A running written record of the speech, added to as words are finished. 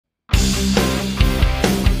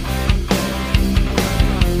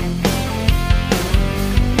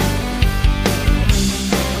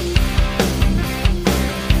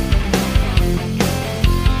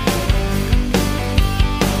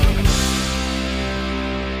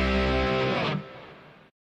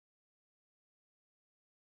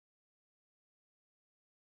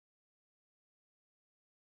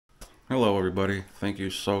Hello everybody, thank you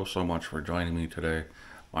so much for joining me today.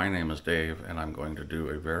 My name is Dave and I'm going to do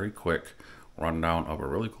a very quick rundown of a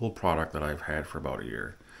really cool product that I've had for about a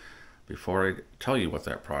year. Before I tell you what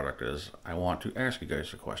that product is, I want to ask you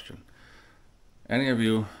guys a question. Any of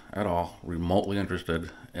you at all remotely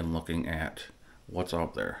interested in looking at what's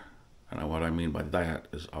out there? And what I mean by that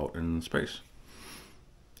is out in space.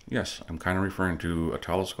 Yes, I'm kind of referring to a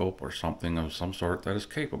telescope or something of some sort that is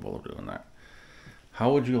capable of doing that.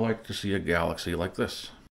 How would you like to see a galaxy like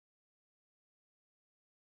this?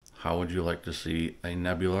 How would you like to see a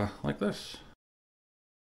nebula like this?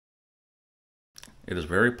 It is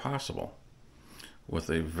very possible with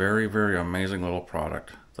a very amazing little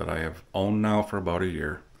product that I have owned now for about a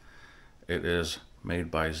year. It is made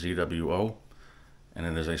by ZWO and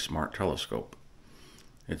it is a smart telescope.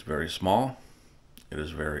 It's very small. It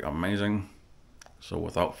is very amazing. So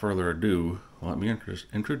without further ado, let me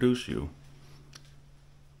introduce you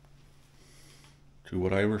to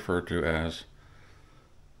what I refer to as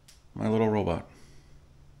my little robot.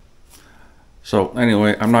 So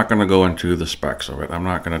anyway, I'm not going to go into the specs of it. I'm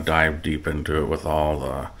not going to dive deep into it with all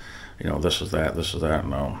the, this is that,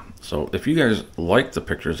 no. So if you guys like the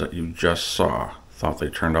pictures that you just saw, thought they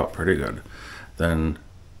turned out pretty good, then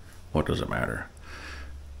what does it matter?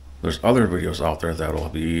 There's other videos out there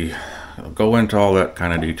that'll go into all that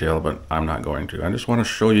kind of detail, but I'm not going to. I just want to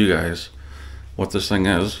show you guys what this thing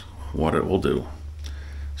is, what it will do.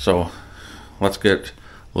 So let's get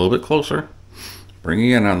a little bit closer, bring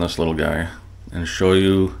you in on this little guy, and show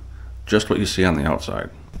you just what you see on the outside.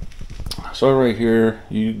 So right here,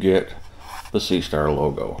 you get the Seestar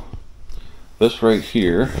logo. This right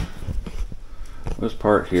here, this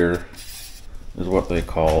part here, is what they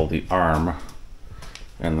call the arm,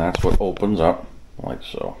 and that's what opens up like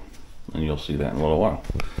so. And you'll see that in a little while.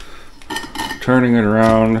 Turning it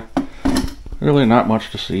around, really not much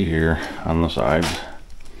to see here on the sides.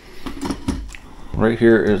 Right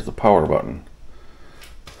here is the power button.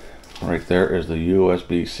 Right there is the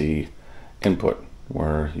USB-C input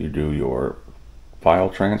where you do your file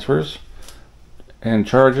transfers and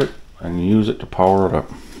charge it and use it to power it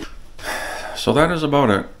up. So that is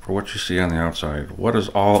about it for what you see on the outside. What is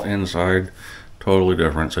all inside? Totally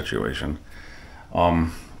different situation.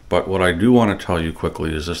 But what I do want to tell you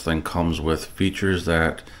quickly is this thing comes with features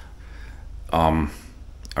that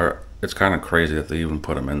it's kind of crazy that they even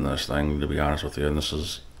put them in this thing, to be honest with you. And this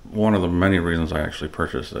is one of the many reasons I actually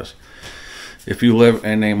purchased this. If you live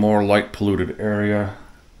in a more light polluted area,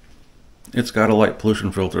 it's got a light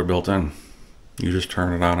pollution filter built in. You just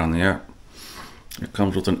turn it on the app. It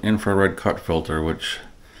comes with an infrared cut filter, which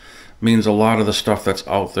means a lot of the stuff that's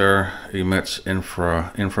out there emits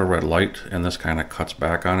infrared light, and this kind of cuts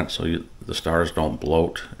back on it so the stars don't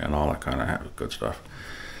bloat and all that kind of good stuff.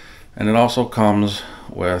 And it also comes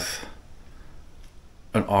with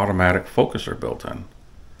an automatic focuser built in.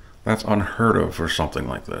 That's unheard of for something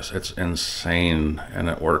like this. It's insane, and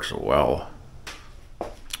it works well.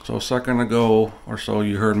 So a second ago or so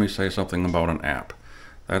you heard me say something about an app.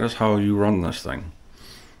 That is how you run this thing.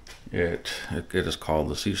 It is called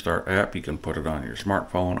the Seestar app. You can put it on your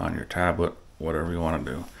smartphone, on your tablet, whatever you want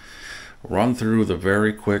to do. Run through the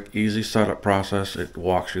very quick, easy setup process. It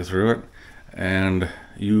walks you through it, and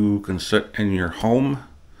you can sit in your home,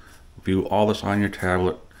 view all this on your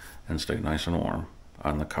tablet, and stay nice and warm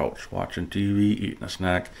on the couch, watching TV, eating a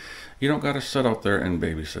snack. You don't got to sit out there and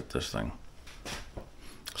babysit this thing.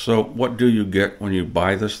 So what do you get when you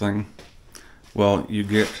buy this thing? Well,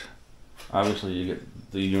 obviously you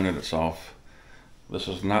get the unit itself. This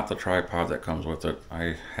is not the tripod that comes with it.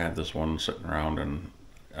 I had this one sitting around, and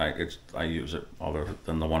I use it other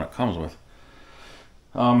than the one it comes with.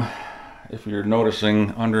 If you're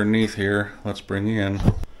noticing underneath here, let's bring you in.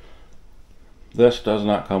 This does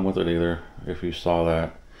not come with it either. If you saw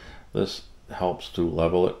that, this helps to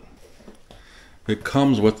level it. It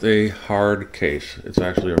comes with a hard case. It's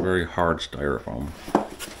actually a very hard styrofoam.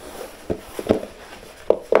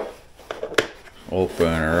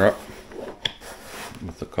 Open her up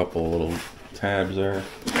with a couple little tabs there.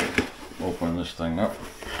 Open this thing up.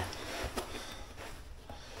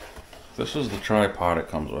 This is the tripod it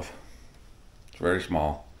comes with. It's very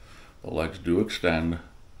small. The legs do extend.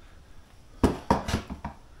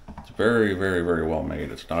 It's very well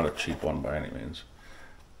made. It's not a cheap one by any means.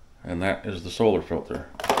 And that is the solar filter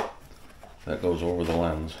that goes over the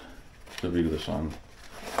lens to view the sun.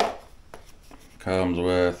 Comes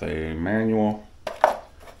with a manual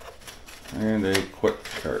and a quick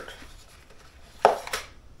start.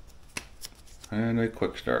 And a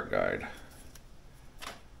quick start guide.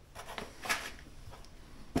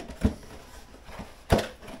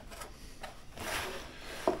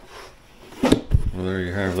 Well, there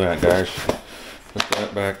you have that, guys. Put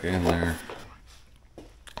that back in there.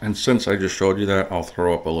 And since I just showed you that, I'll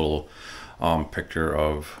throw up a little picture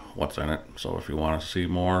of what's in it. So if you want to see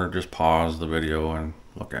more, just pause the video and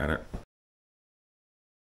look at it.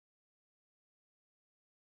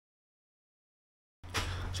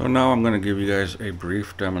 So now I'm going to give you guys a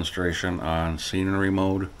brief demonstration on scenery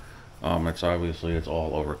mode. It's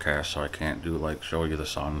all overcast, so I can't show you the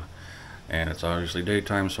sun, and it's obviously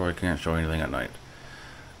daytime, so I can't show anything at night.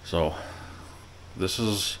 So this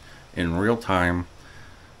is in real time.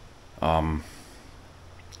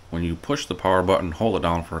 When you push the power button, hold it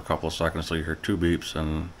down for a couple of seconds so you hear 2 beeps,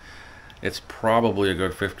 and it's probably a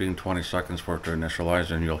good 15-20 seconds for it to initialize,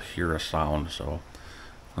 and you'll hear a sound. So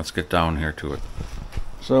let's get down here to it.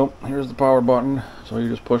 So here's the power button. So you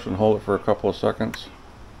just push and hold it for a couple of seconds.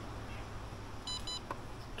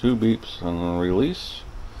 2 beeps and then release.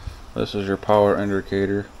 This is your power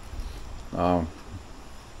indicator. Like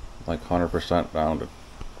 100% down to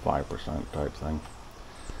 5% type thing.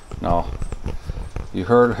 Now, you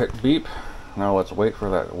heard hit beep. Now let's wait for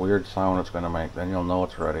that weird sound it's going to make. Then you'll know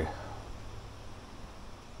it's ready.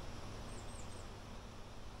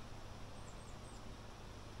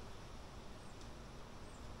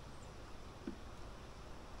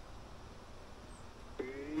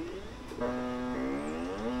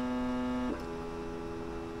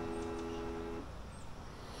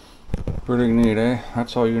 Pretty neat, eh?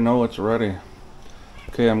 That's how you know it's ready.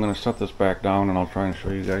 Okay, I'm going to set this back down and I'll try and show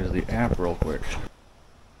you guys the app real quick.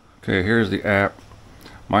 Okay, here's the app.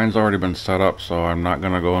 Mine's already been set up, so I'm not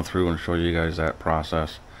going to go through and show you guys that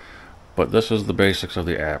process. But this is the basics of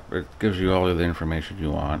the app. It gives you all of the information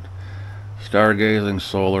you want. Stargazing,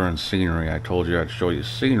 solar, and scenery. I told you I'd show you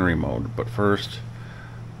scenery mode, but first,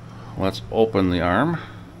 let's open the arm.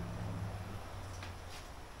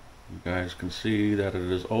 You guys can see that it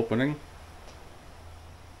is opening.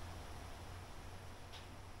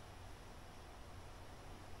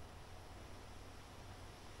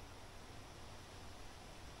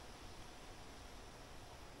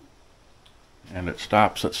 And it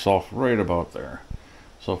stops itself right about there.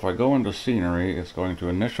 So if I go into scenery, it's going to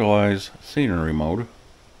initialize scenery mode.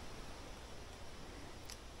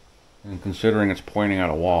 And considering it's pointing at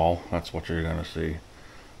a wall, that's what you're going to see.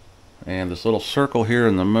 And this little circle here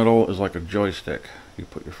in the middle is like a joystick. You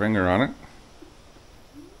put your finger on it,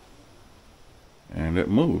 and it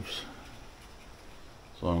moves.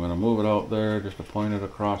 So I'm going to move it out there just to point it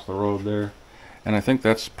across the road there. And I think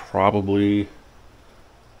that's probably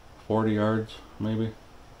 40 yards, maybe.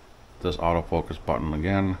 This autofocus button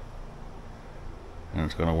again, and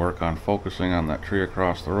it's going to work on focusing on that tree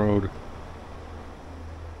across the road.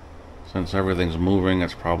 Since everything's moving,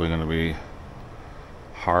 it's probably going to be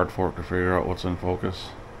hard for it to figure out what's in focus,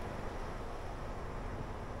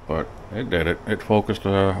 but it did it. It focused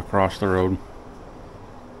across the road.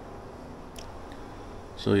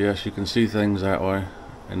 So yes, you can see things that way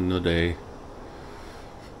in the day.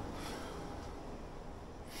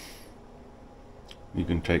 You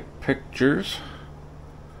can take pictures.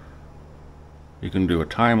 You can do a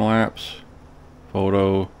time lapse,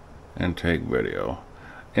 photo, and take video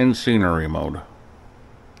in scenery mode.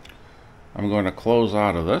 I'm going to close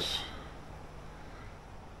out of this.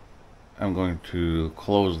 I'm going to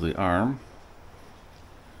close the arm,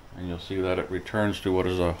 and you'll see that it returns to what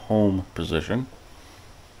is a home position.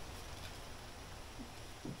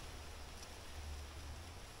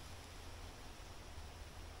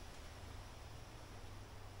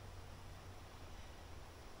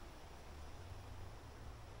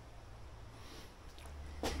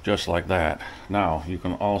 Just like that. Now you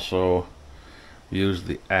can also use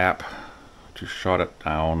the app to shut it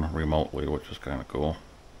down remotely, which is kind of cool.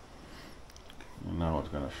 And now it's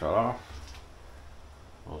going to shut off.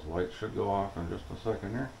 Those lights should go off in just a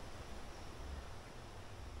second here.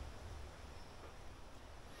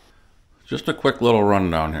 Just a quick little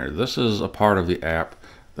rundown here. This is a part of the app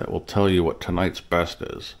that will tell you what tonight's best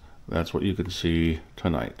is. That's what you can see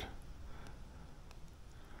tonight.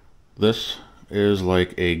 This is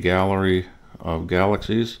like a gallery of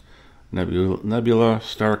galaxies, nebula,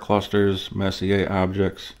 star clusters, Messier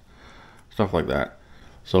objects, stuff like that.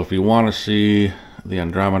 So if you want to see the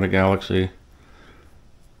Andromeda galaxy,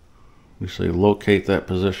 you say locate that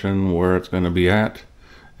position where it's going to be at,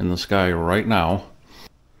 in the sky right now.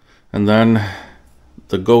 And then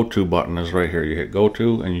the go-to button is right here. You hit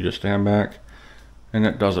go-to and you just stand back and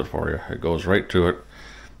it does it for you. It goes right to it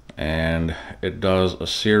and it does a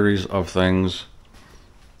series of things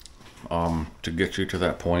to get you to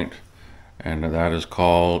that point. And that is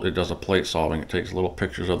called, it does a plate solving. It takes little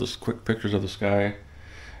pictures of this, quick pictures of the sky,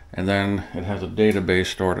 and then it has a database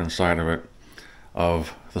stored inside of it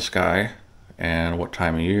of the sky and what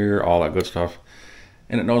time of year, all that good stuff.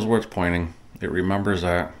 And it knows where it's pointing. It remembers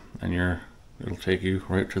that, and it'll take you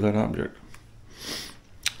right to that object.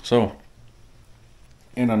 So,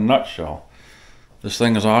 in a nutshell, this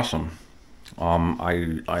thing is awesome.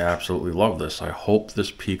 I absolutely love this. I hope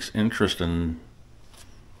this piques interest in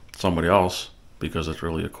somebody else, because it's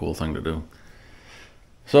really a cool thing to do.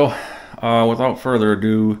 So without further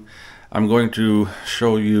ado, I'm going to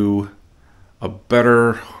show you a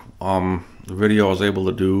better video I was able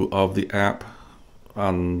to do of the app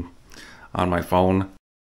on my phone.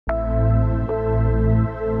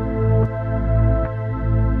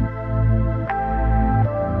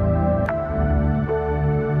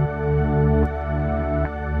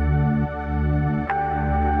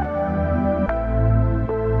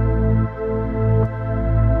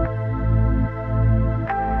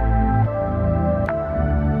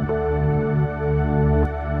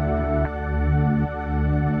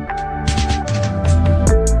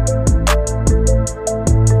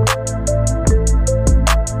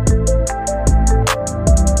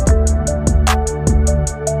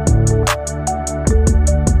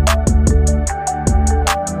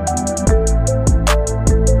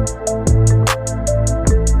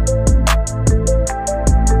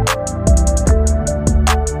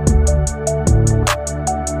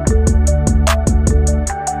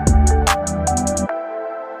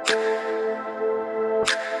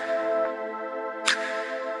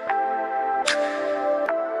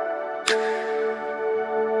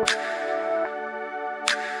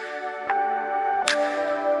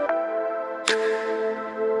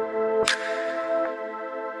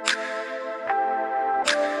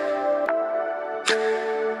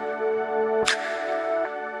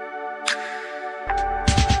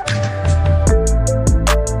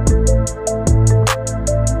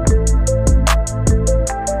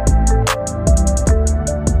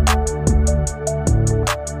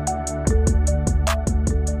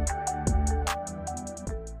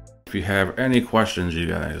 If you have any questions, you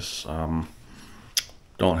guys,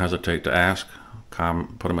 don't hesitate to ask.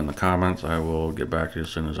 Put them in the comments. I will get back to you as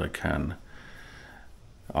soon as I can.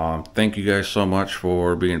 Thank you guys so much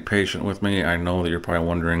for being patient with me. I know that you're probably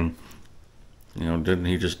wondering, you know, didn't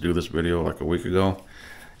he just do this video like a week ago?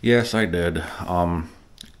 Yes, I did.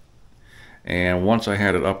 And once I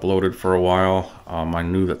had it uploaded for a while, I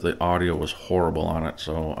knew that the audio was horrible on it,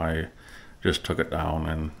 so I just took it down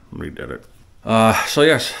and redid it. So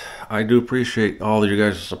yes, I do appreciate all of you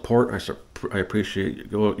guys' support. I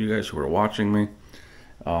appreciate you guys who are watching me.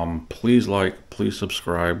 Please like, please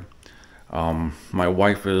subscribe. My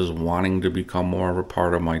wife is wanting to become more of a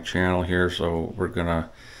part of my channel here, so we're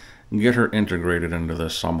gonna get her integrated into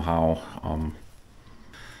this somehow.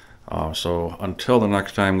 So until the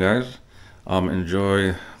next time, guys,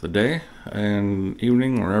 enjoy the day and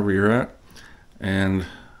evening wherever you're at, and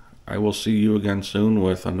I will see you again soon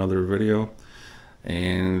with another video.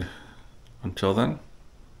 And until then,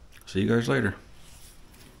 see you guys later.